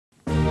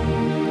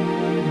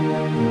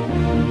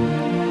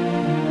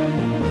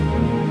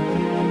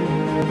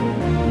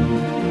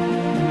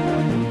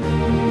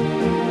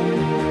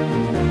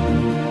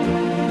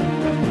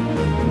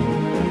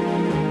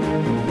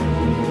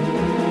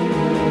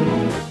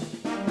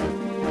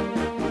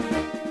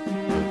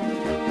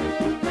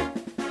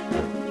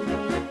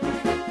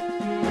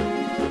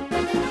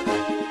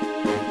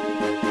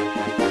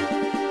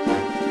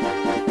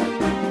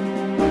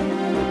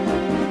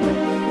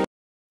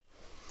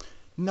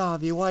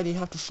Navi, why do you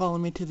have to follow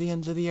me to the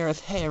ends of the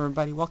earth? Hey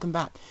everybody, welcome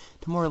back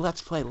to more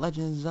Let's Play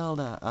Legend of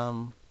Zelda.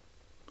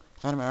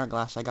 Phantom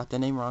Hourglass, I got the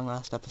name wrong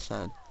last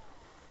episode.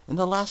 In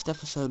the last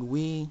episode,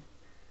 we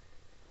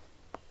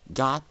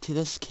got to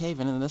this cave,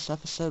 and in this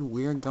episode,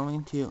 we're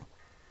going to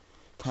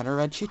counter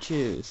red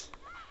choo-choos.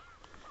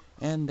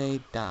 And they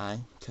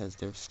die, because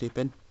they're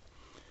stupid.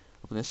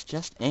 Open this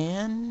chest,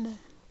 and...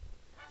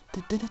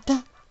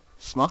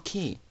 Small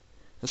key.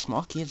 The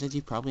small keys, as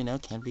you probably know,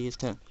 can be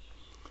used to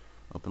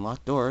open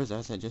locked doors,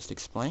 as I just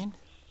explained.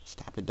 Just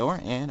tap a door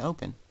and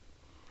open.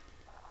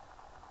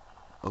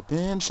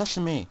 Open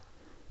sesame.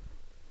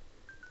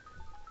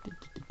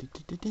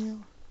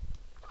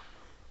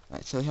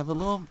 Alright, so we have a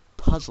little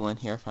puzzle in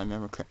here, if I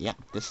remember correctly. Yeah,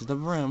 this is the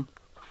room.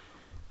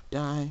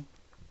 Die.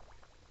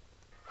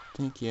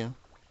 Thank you.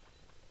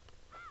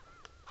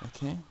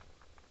 Okay.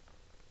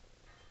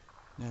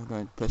 Now we're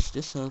going to push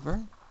this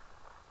over.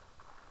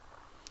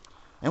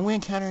 And we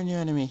encounter a new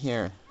enemy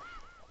here.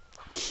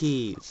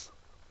 Keese.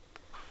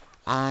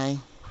 I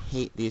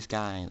hate these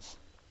guys.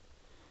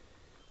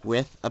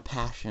 With a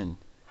passion.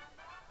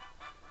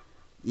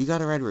 You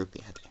got a red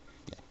rupee.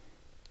 Okay.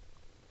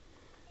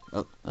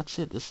 Oh, let's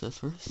see what this says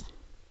first.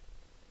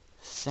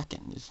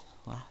 Second is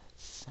last.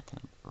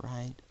 Second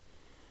right.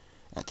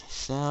 Okay,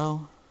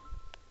 so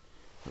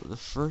the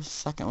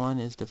second one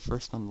is the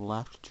first on the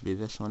left, which would be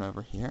this one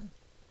over here.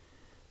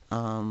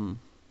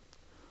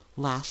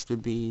 Last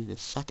would be the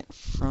second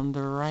from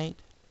the right.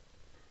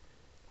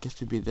 Guess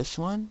would be this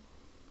one,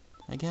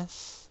 I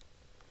guess.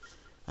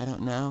 I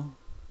don't know.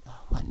 Oh,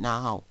 what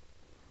now?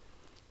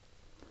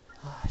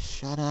 Oh,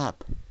 shut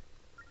up.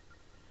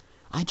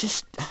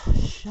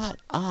 Shut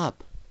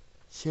up.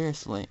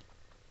 Seriously.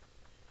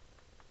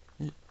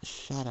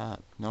 Shut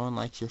up. No one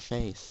likes your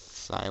face,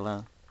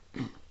 Sila.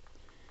 What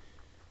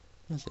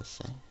does this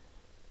say?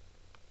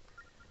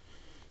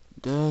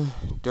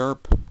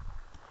 Derp.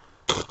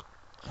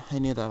 I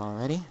knew that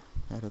already.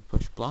 How to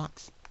push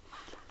blocks.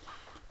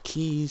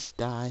 Keese,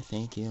 die,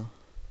 thank you.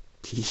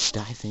 Keese,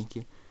 die, thank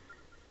you.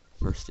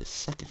 First is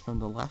second from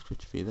the left, which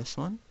would be this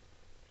one.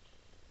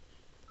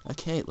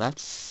 Okay,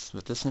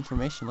 with this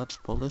information, let's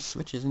pull those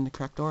switches in the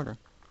correct order.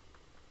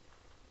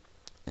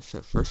 And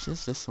so first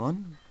is this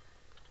one.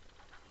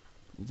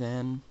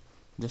 Then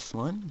this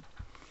one.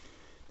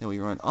 Then we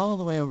run all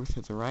the way over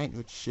to the right,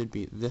 which should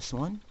be this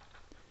one.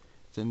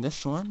 Then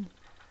this one.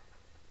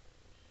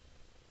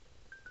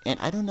 And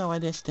I don't know why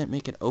this didn't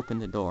make it open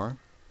the door.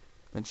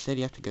 But instead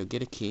you have to go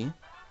get a key.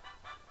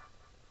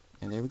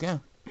 And there we go.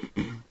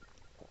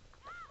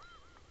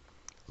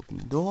 Open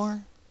the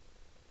door.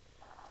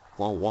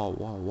 Wah, wah,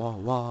 wah, wah,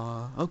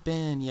 wah.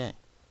 Open, yay.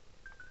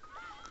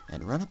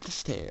 And run up the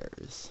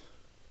stairs.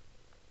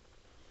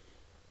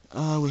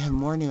 Oh, we have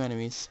more new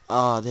enemies.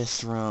 Oh,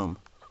 this room.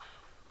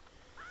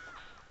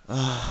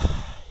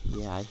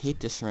 Yeah, I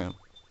hate this room.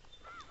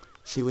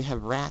 See, we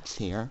have rats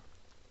here.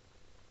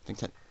 I think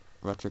that's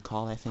what they're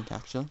called,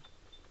 actually.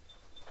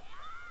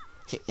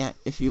 Okay, yeah,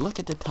 if you look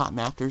at the top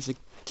map, there's a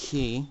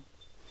key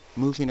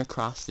moving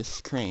across the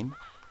screen.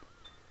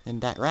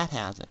 And that rat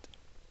has it.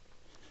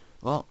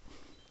 Well,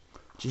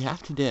 what you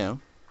have to do,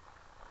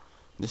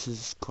 this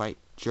is quite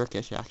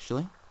jerkish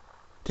actually.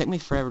 Took me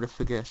forever to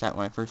figure this out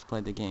when I first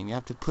played the game. You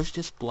have to push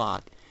this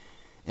block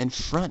in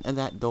front of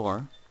that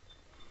door,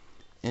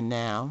 and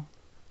now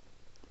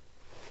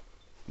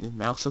the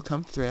mouse will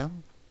come through,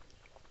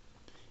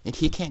 and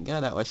he can't go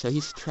that way, so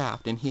he's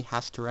trapped, and he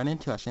has to run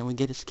into us, and we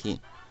get his key.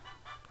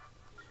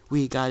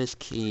 We got his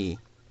key.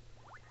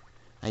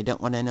 I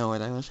don't want to know where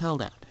that was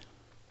held at.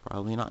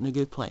 Probably not in a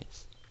good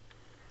place.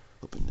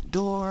 Open the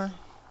door.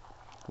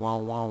 Wah,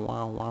 wah,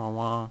 wah, wah,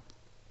 wah.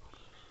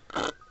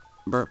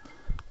 Burp.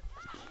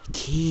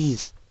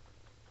 Keese.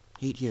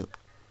 Hate you.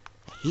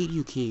 I hate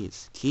you,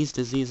 Keese. Keese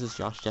disease, as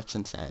Josh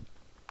Jepson said.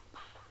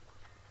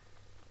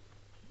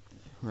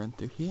 Run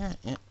through here,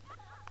 and...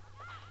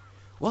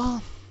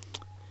 well,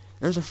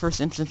 there's the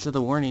first instance of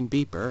the warning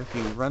beeper. If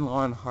you run low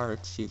on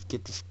hearts, you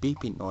get this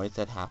beeping noise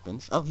that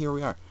happens. Oh, here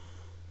we are.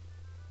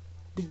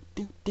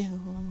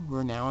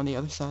 We're now on the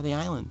other side of the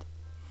island.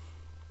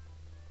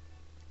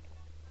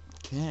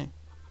 Okay.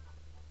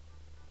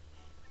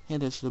 Hey,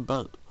 there's the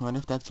boat. I wonder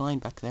if that's lying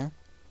back there.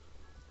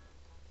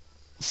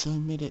 So we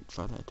made it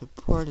farther to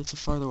port. It's a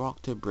farther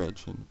walk to a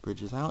bridge, and the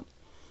bridge is out.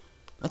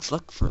 Let's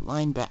look for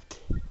line back.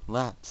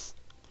 Let's.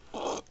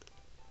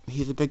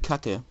 He's a big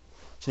cuckoo,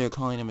 so you're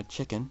calling him a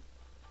chicken,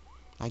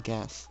 I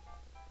guess.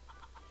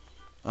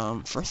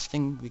 First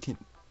thing we can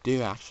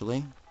do,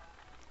 actually,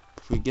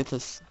 if we get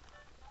this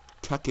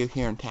cuckoo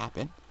here and tap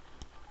it,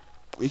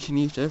 we can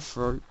use it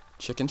for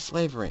chicken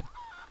slavery.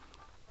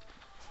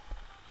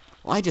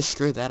 Well, I just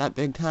screwed that up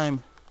big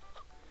time.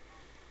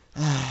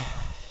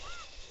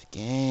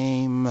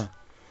 Game.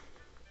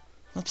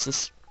 Let's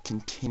just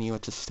continue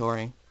with the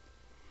story.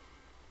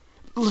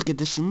 Look at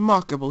this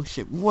remarkable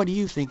ship. What do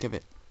you think of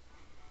it?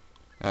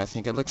 I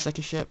think it looks like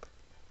a ship.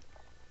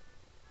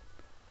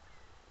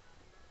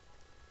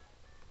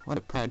 What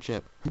a proud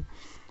ship.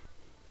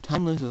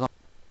 Time loses all.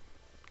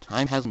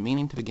 Time has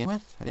meaning to begin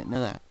with? I didn't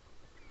know that.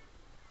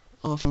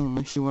 Oh, if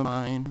only she were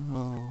mine.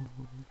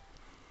 Oh.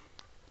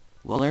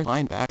 Well, there's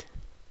mine back.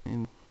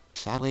 And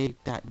sadly,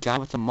 that guy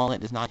with the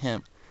mullet is not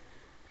him.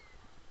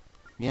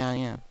 Yeah,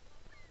 yeah.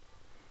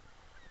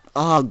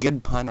 Oh,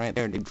 good pun right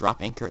there to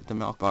drop anchor at the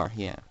milk bar.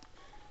 Yeah.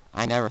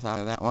 I never thought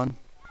of that one.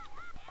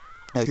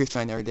 No, here's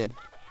I never did.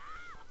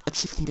 Let's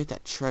see if we can get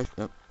that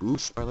treasure. Ooh,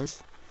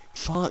 spoilers.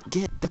 Follow it.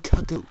 Get the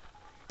cuckoo.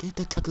 Get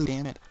the cuckoo,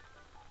 damn it.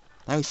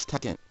 I was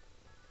stuck in.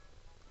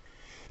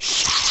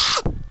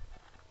 Shut up!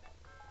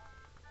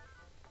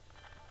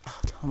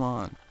 Oh, come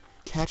on.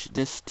 Catch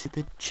this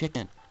stupid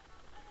chicken.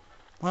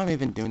 Why am I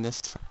even doing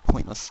this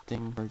pointless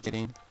thing we're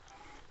getting?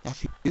 Now,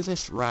 if you do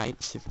this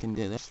right, see if we can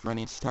do this.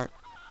 Running start.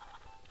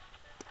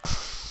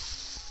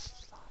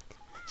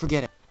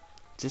 Forget it.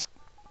 Just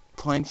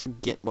plain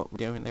forget what we're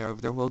doing there.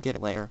 We'll get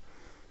it later.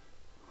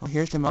 Well,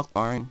 here's the milk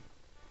barn.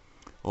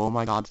 Oh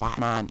my god, fat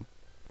man.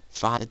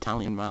 Fat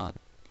Italian man.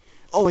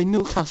 Oh, a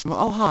new customer.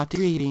 Oh, hot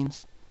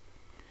greetings.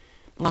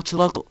 Lots of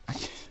local.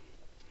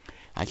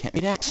 I can't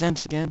read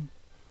accents again.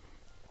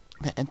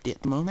 But empty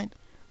at the moment.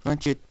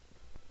 Aren't you?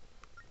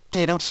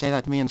 Hey, don't say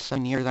that to me in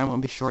 7 years. I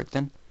won't be short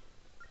then.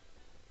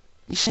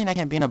 You saying I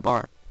can't be in a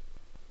bar?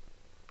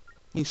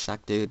 You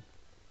suck, dude.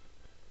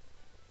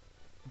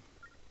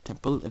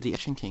 Temple of the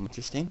Ocean King.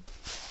 Interesting.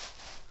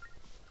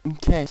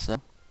 Okay, so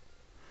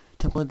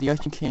Temple of the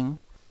Ocean King.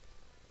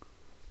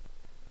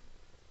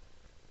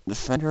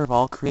 Defender of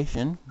all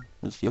creation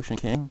is the Ocean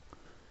King.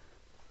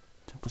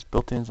 Temple's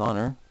built in his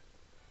honor.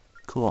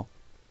 Cool.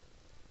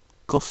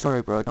 Cool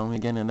story, bro. Tell me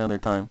again another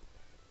time.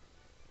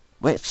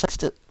 Wait, it sucks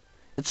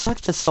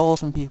to soul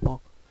some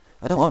people.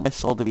 I don't want my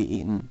soul to be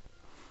eaten.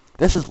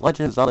 This is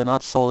Legend of Zelda,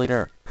 not Soul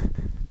Eater.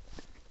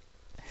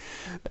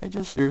 I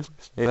just seriously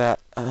say that.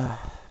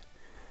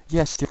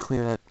 Yes, to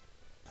clear that.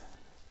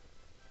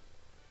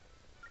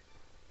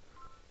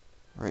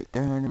 Right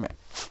there on the map.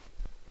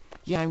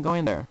 Yeah, I'm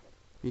going there.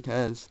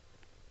 Because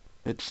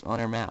it's on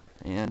our map.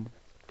 And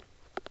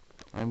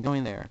I'm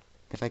going there.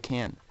 Because I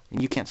can.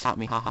 And you can't stop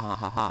me. Ha ha ha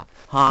ha ha.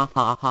 Ha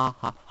ha ha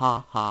ha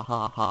ha ha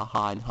ha ha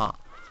ha and ha.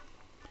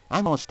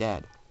 I'm almost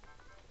dead.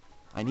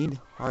 I need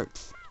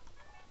hearts.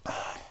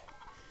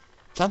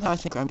 Somehow I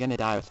think I'm gonna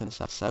die within this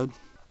episode.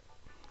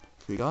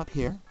 If we go up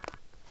here.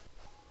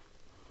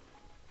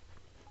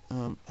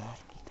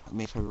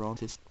 Make sure we're all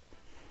just...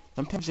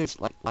 Sometimes there's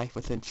like life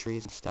within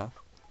trees and stuff.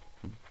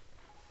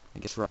 I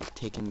guess we're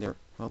taking their...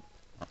 Oh,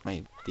 not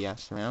my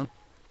DS around.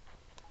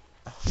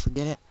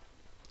 Forget it.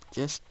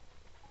 Just...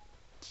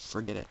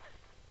 forget it.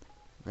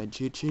 Red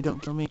Choo-Choo,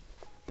 don't kill me.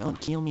 Don't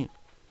kill me.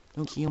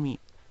 Don't kill me.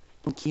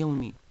 Don't kill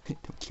me.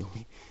 Don't kill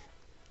me.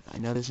 I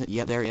know there's a...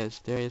 Yeah, there he is.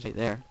 There he is right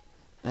there.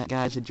 That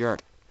guy's a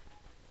jerk.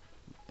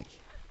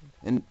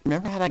 And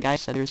remember how that guy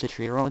said there was a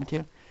tree to roll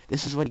into?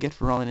 This is what you get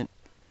for rolling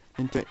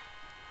into it.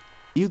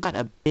 You got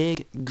a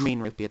big green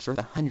rupee. It's worth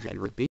 100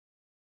 rupees.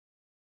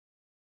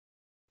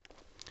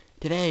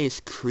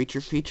 Today's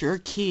creature feature,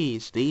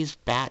 Keese. These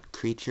bat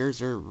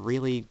creatures are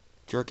really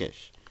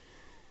jerkish.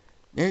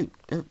 They're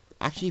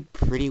actually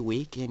pretty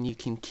weak, and you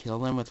can kill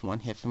them with one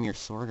hit from your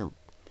sword, or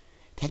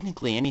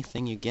technically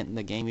anything you get in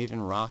the game,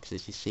 even rocks,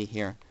 as you see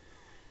here.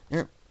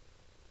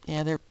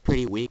 They're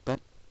pretty weak, but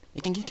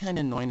it can get kind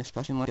of annoying,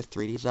 especially in like the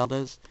 3D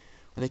Zeldas,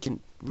 where they can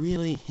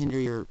really hinder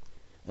your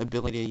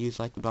ability to use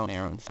like the bow and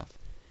arrow and stuff.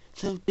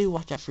 So do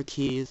watch out for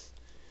Keese,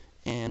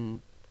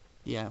 and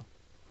yeah,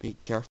 be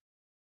careful.